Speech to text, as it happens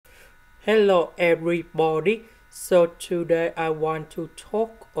Hello everybody. So today I want to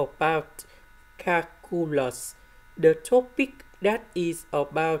talk about calculus. The topic that is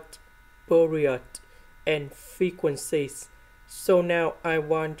about period and frequencies. So now I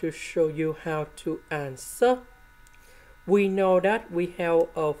want to show you how to answer. We know that we have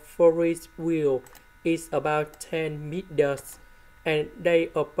a ferris wheel is about 10 meters and they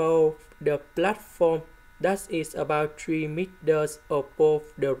above the platform that is about 3 meters above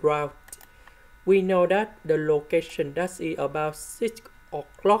the route. We know that the location that is about 6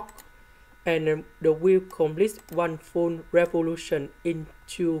 o'clock and the wheel completes one full revolution in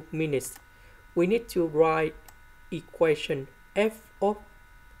 2 minutes. We need to write equation f of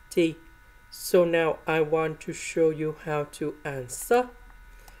t. So now I want to show you how to answer.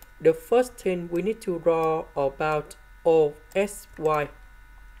 The first thing we need to draw about OSY.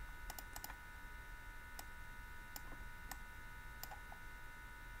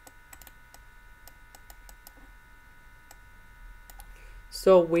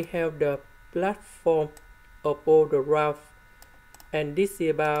 So we have the platform above the route and this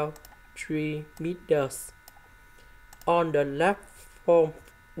is about 3 meters. On the left form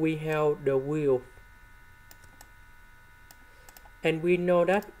we have the wheel. And we know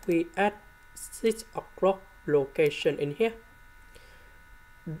that we add 6 o'clock location in here.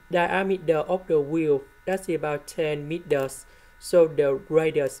 Diameter of the wheel that's about 10 meters. So the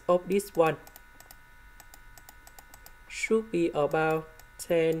radius of this one should be about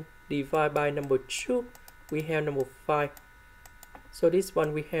 10 divided by number 2. We have number 5. So this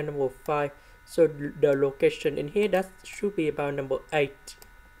one we have number 5. So the location in here that should be about number 8.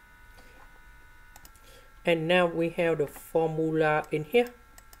 And now we have the formula in here.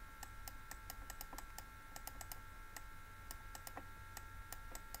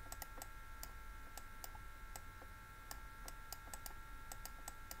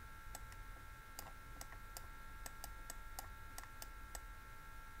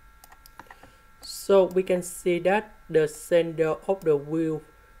 So we can see that the center of the wheel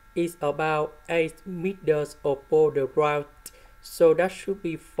is about 8 meters above the route. So that should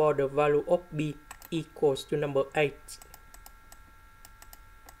be for the value of B equals to number 8.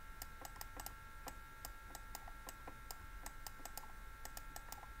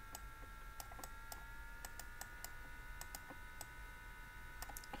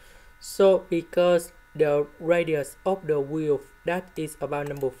 So because the radius of the wheel that is about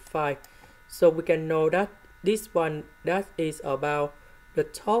number 5. So we can know that this one that is about the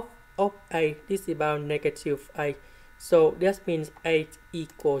top of 8. This is about negative 8. So that means 8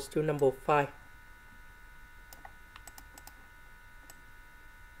 equals to number 5.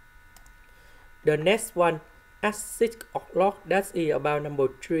 The next one at 6 o'clock that is about number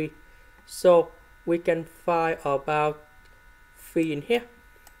 3. So we can find about 3 in here.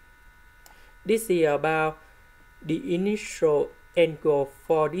 This is about the initial angle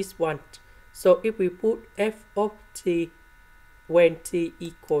for this one. So if we put f of t when t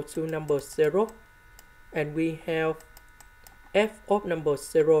equals to number 0 and we have f of number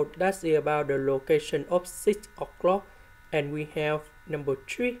 0 that's about the location of 6 o'clock and we have number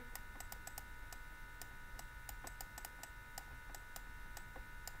 3.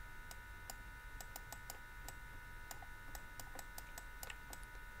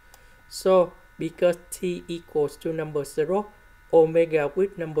 So because t equals to number 0, omega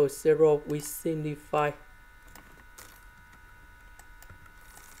with number 0 we simplify.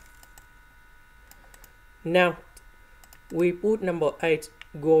 Now we put number 8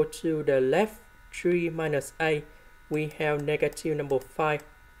 go to the left. 3 minus 8 we have negative number 5.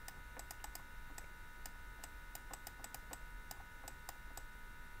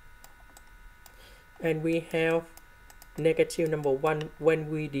 And we have negative number 1 when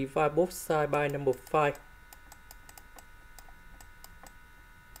we divide both sides by number 5.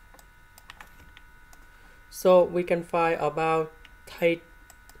 So we can find about 3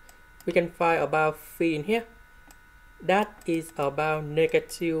 in here. That is about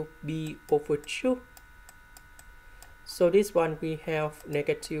negative b over 2. So this one we have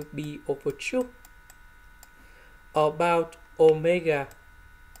negative b over 2. About omega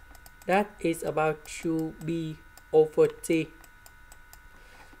that is about 2b over t.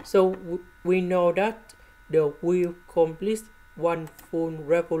 So we know that the wheel completes one full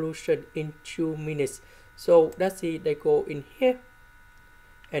revolution in 2 minutes. So that's it, they go in here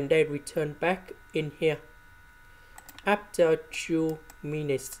and they return back in here after 2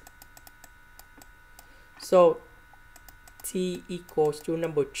 minutes. So t equals to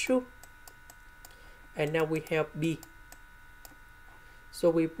number 2 and now we have b. So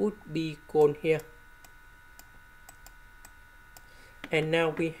we put b cone here And now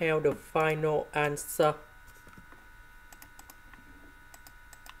we have the final answer.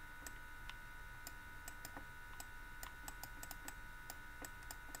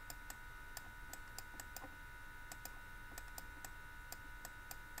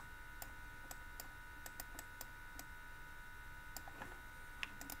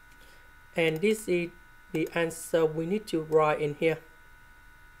 And this is the answer we need to write in here.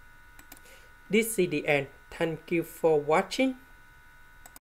 This is the end. Thank you for watching.